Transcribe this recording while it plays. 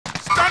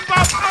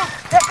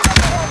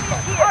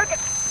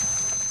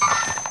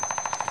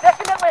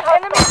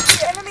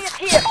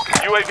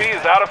UAV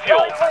is out of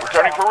fuel.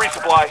 Returning for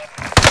resupply.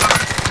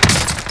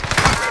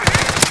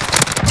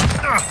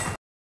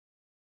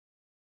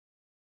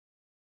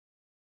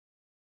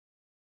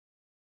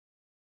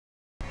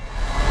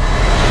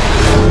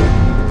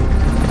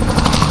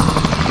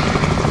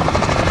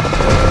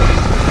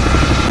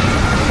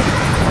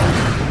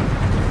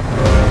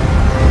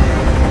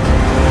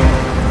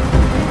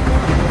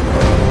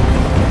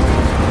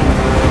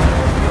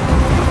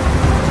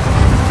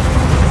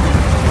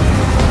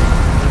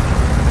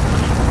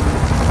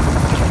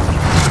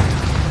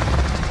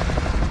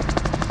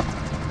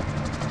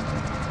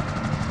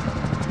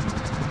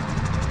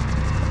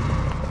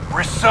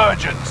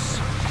 Resurgence.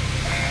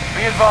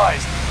 Be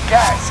advised,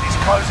 gas is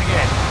closing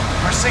in.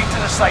 Proceed to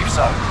the safe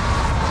zone.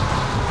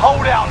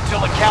 Hold out until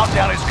the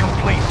countdown is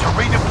complete to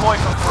redeploy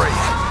for free.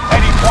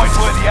 Any point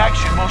where the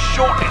action will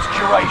shorten its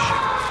duration.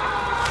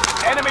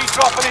 Enemy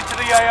dropping into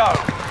the AO.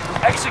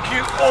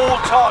 Execute all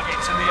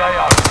targets in the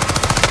AO.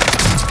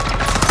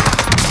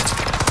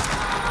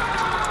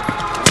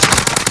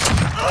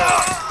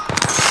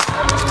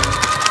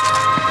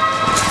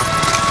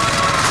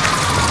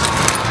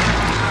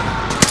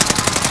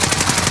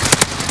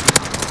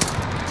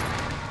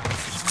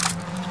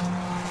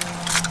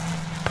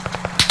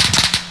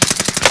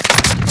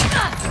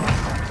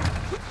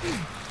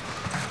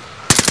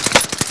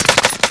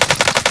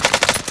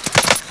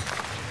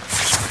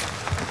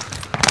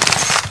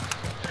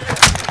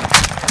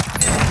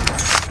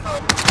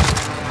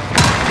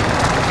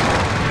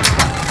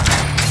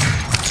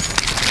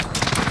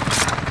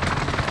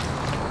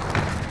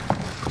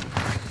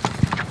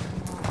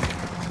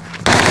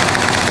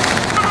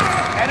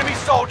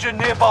 Soldier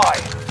nearby.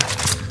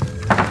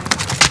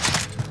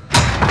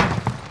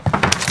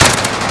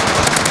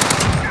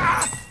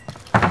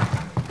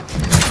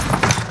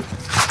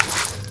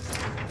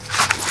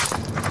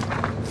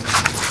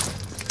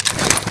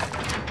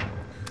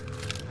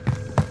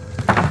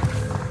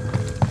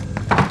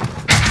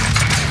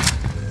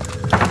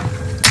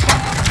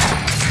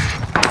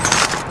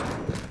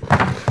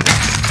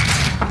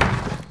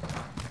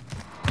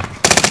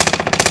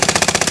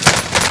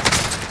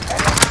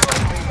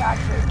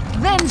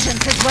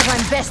 Vengeance is what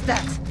I'm best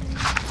at.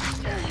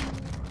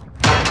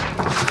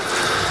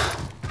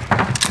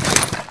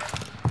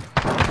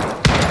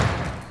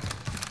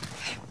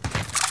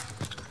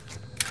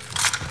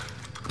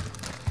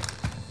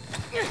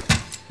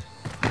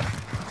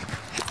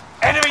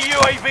 Enemy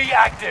UAV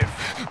active.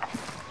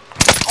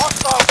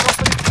 Hostiles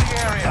dropping into the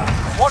area.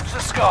 Watch the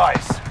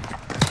skies.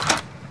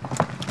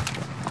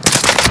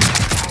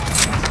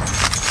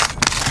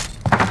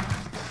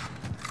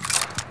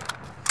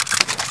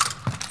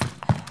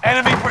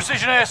 Enemy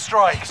precision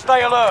airstrike.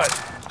 Stay alert.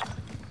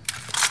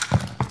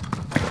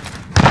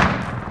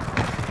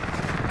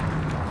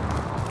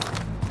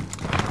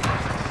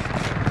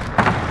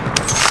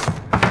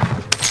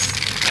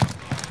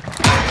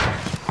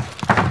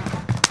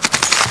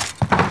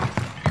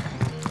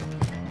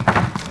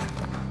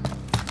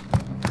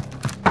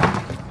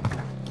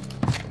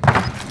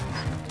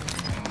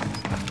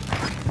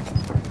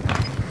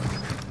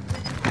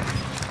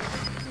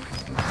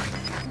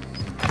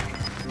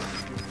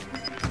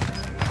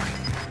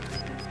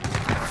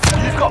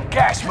 Got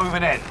gas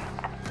moving in.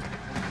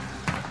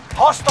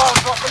 Hostiles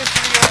dropping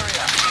into the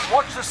area.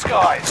 Watch the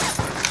skies.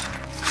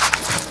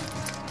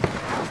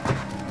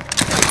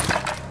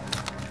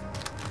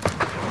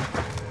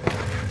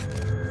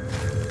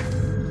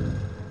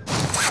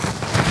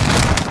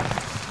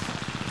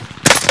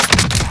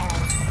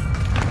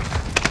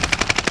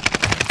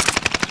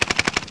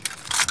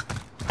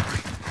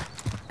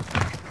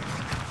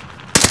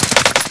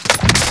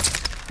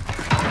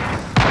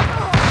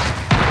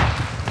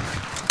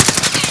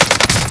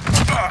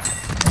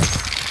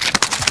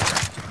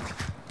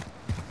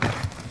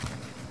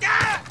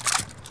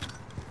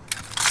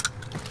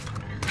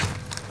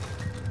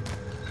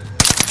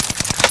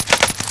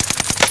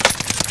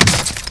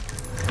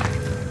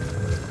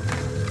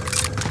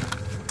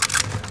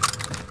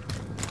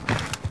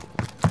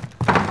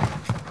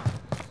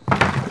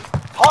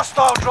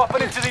 Hostile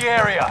dropping into the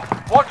area.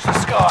 Watch the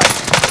skies.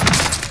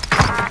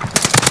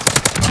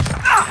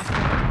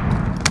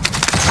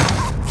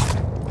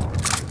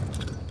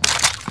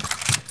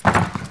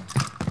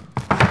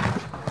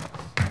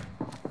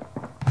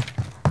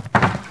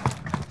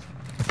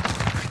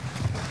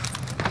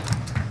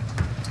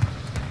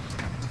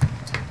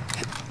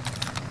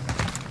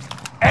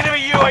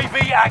 Enemy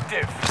UAV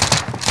active.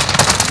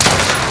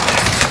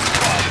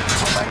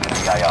 Remain in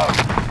the AO.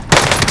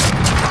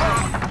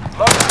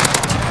 Loadout.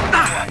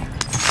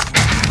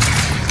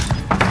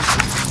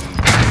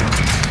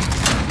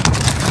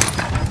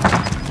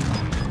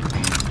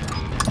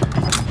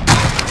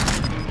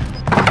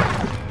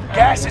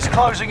 Gas is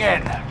closing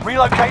in.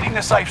 Relocating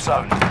the safe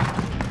zone.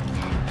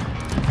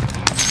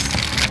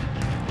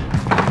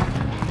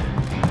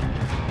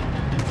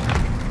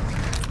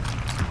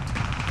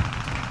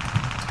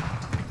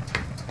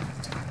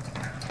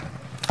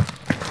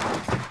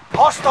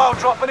 Hostile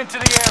dropping into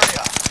the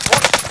area.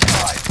 Watch the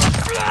skies.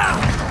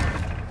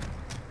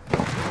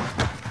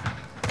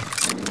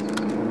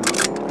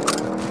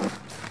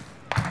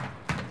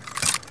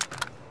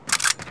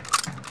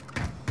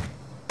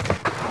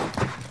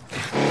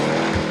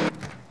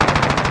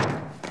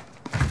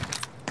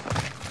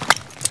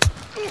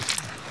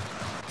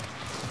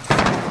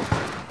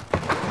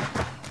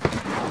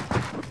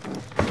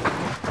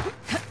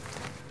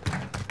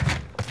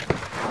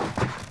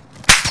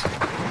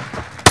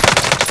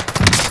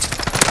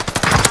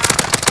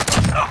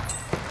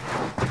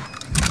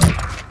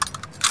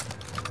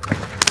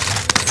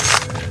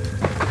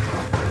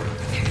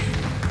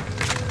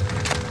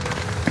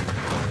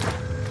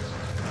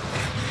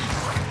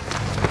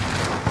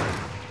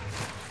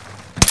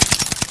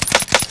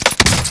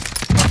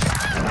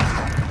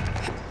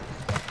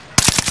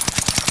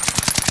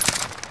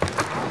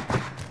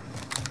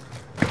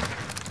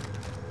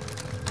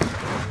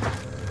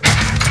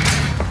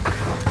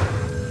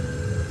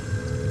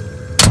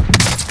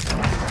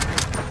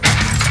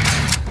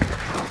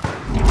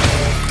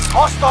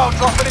 Hostile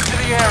dropping into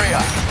the area.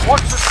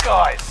 Watch the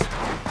skies.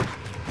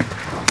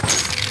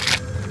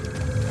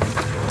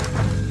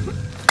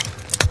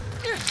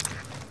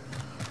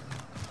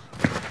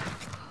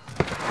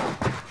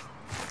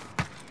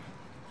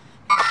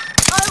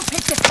 I'll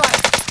pick the fight.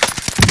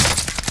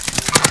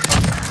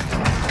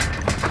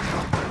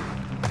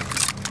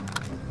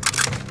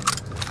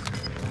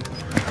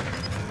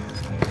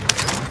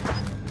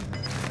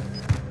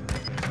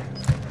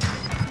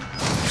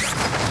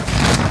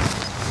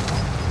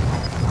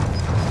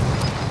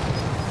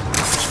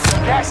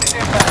 Gas is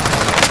inbound.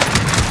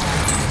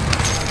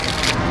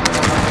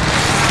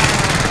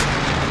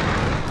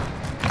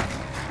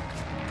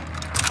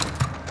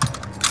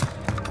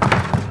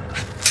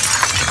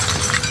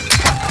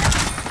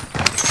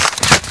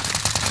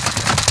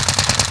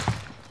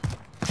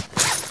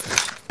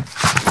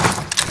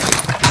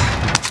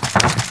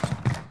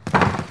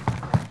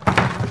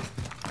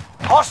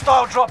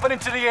 Hostile dropping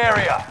into the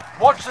area.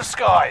 Watch the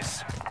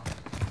skies.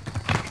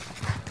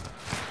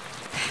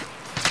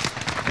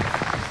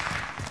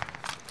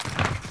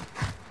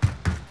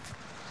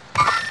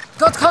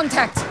 Got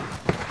contact.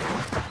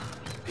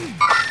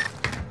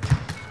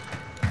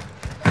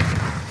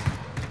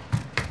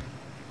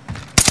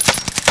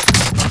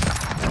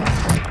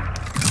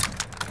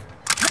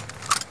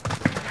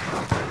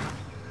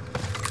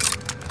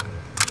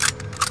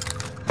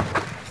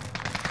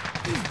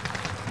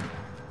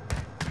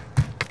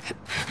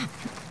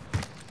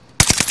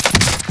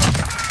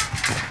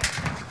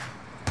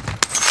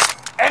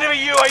 Enemy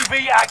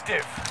UAV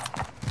active.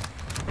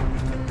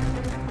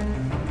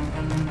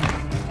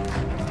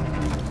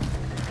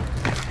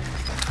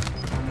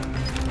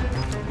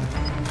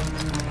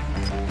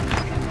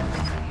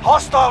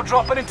 Hostile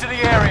dropping into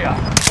the area.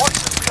 Watch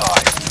the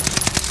skies.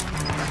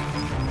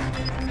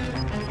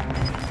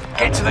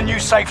 Get to the new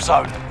safe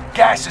zone.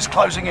 Gas is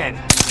closing in.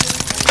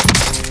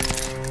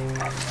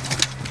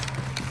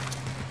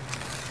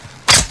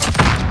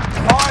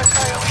 Fire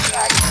sale is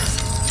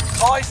active.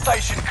 Buy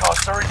station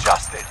costs are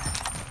adjusted.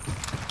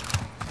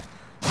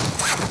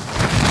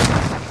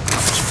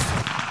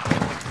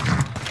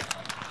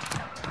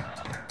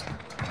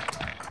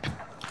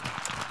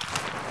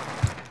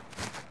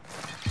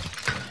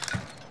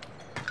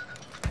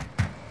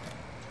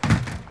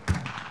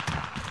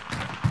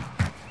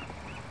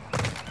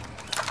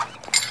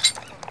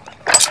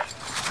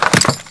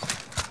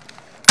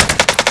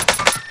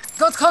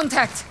 Got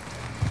contact.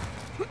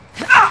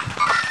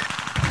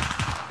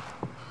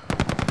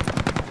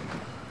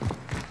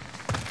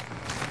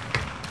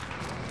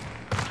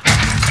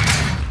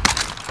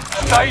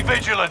 Stay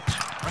vigilant.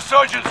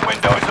 Resurgence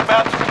window is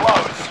about to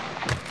close.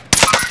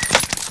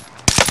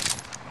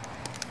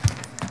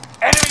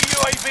 Enemy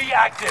UAV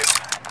active.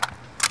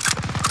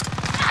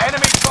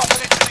 Enemy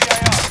dropping into the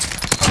AO.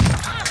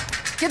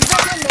 Get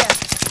back in there.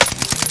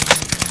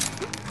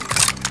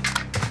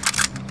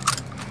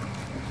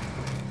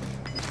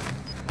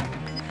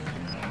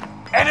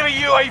 Enemy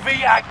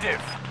UAV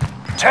active.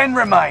 10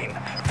 remain.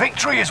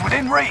 Victory is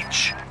within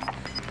reach.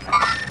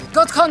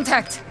 Got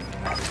contact.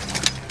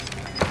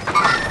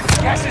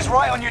 Gas is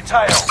right on your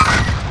tail.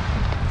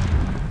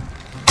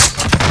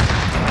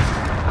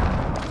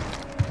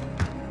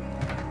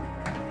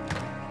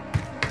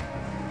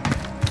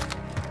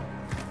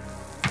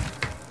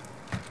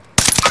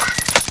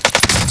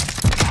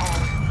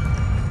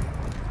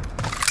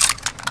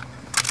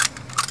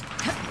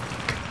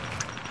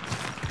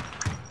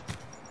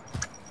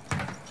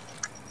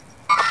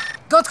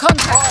 Got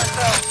contact. Fire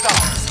sales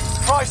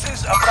done.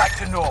 Prices are back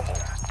to normal.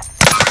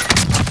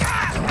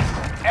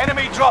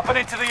 Enemy dropping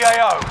into the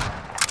AO.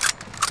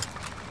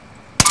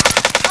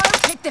 I'll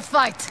pick the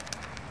fight.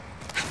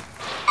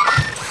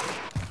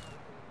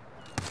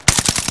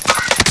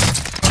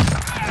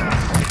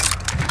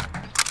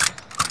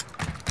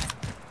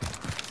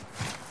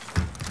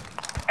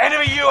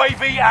 Enemy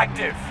UAV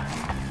active.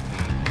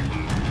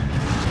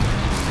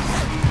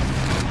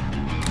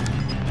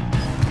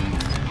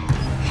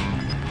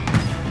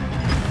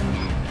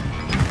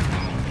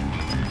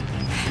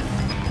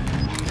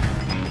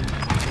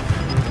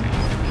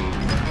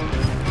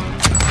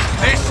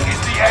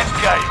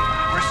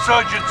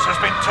 Resurgence has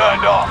been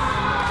turned off.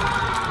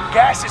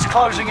 Gas is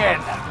closing in.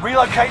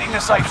 Relocating the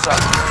safe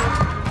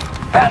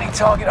zone. Bounty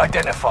target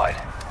identified.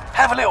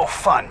 Have a little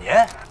fun,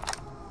 yeah?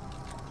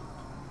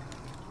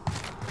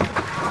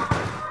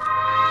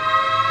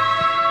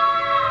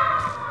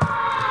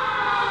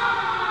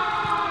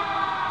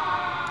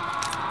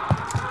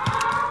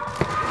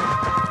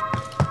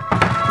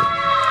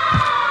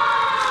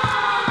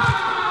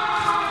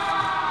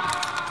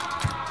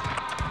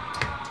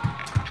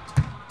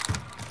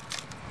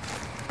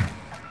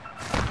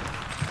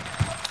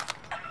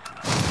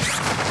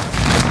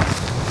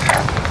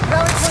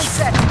 Rally point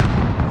set.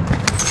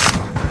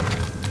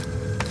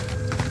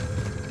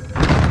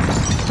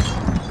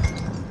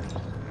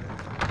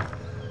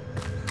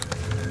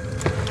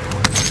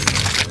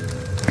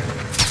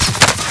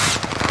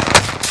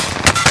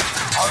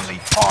 Only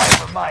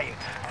 5 remain.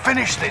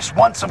 Finish this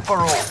once and for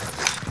all.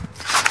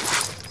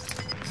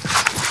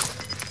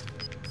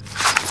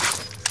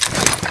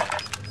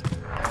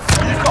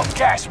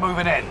 gas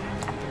moving in.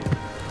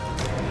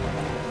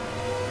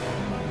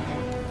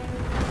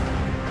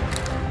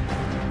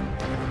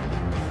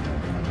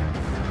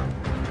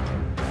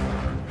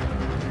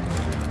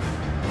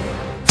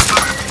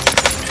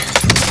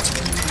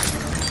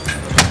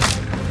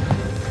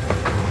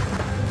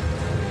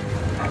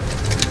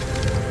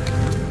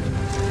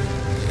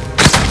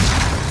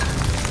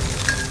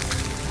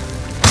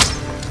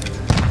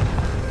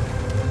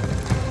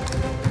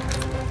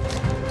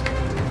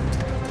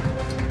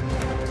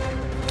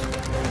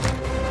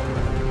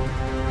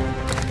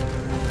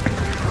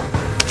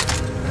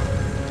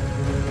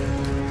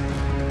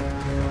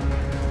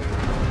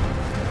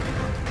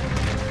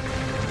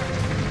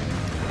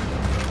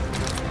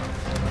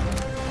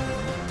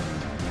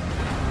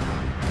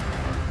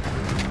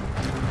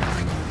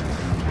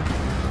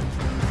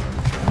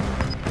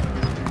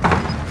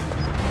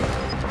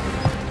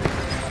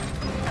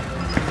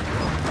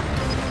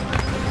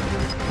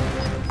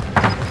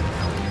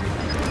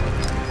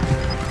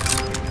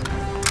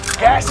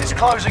 Gas is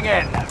closing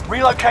in.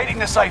 Relocating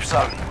the safe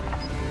zone.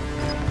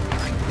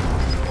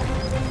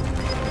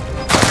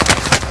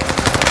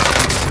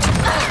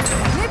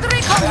 Need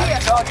recon here.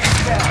 Target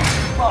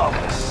down.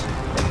 Marvelous.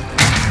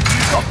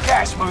 You've got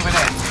gas moving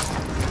in.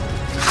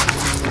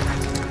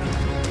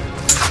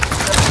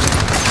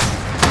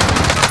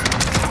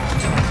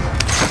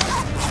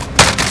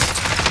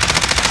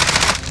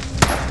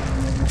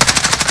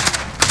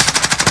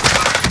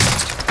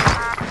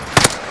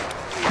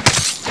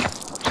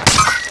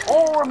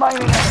 All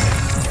remaining enemies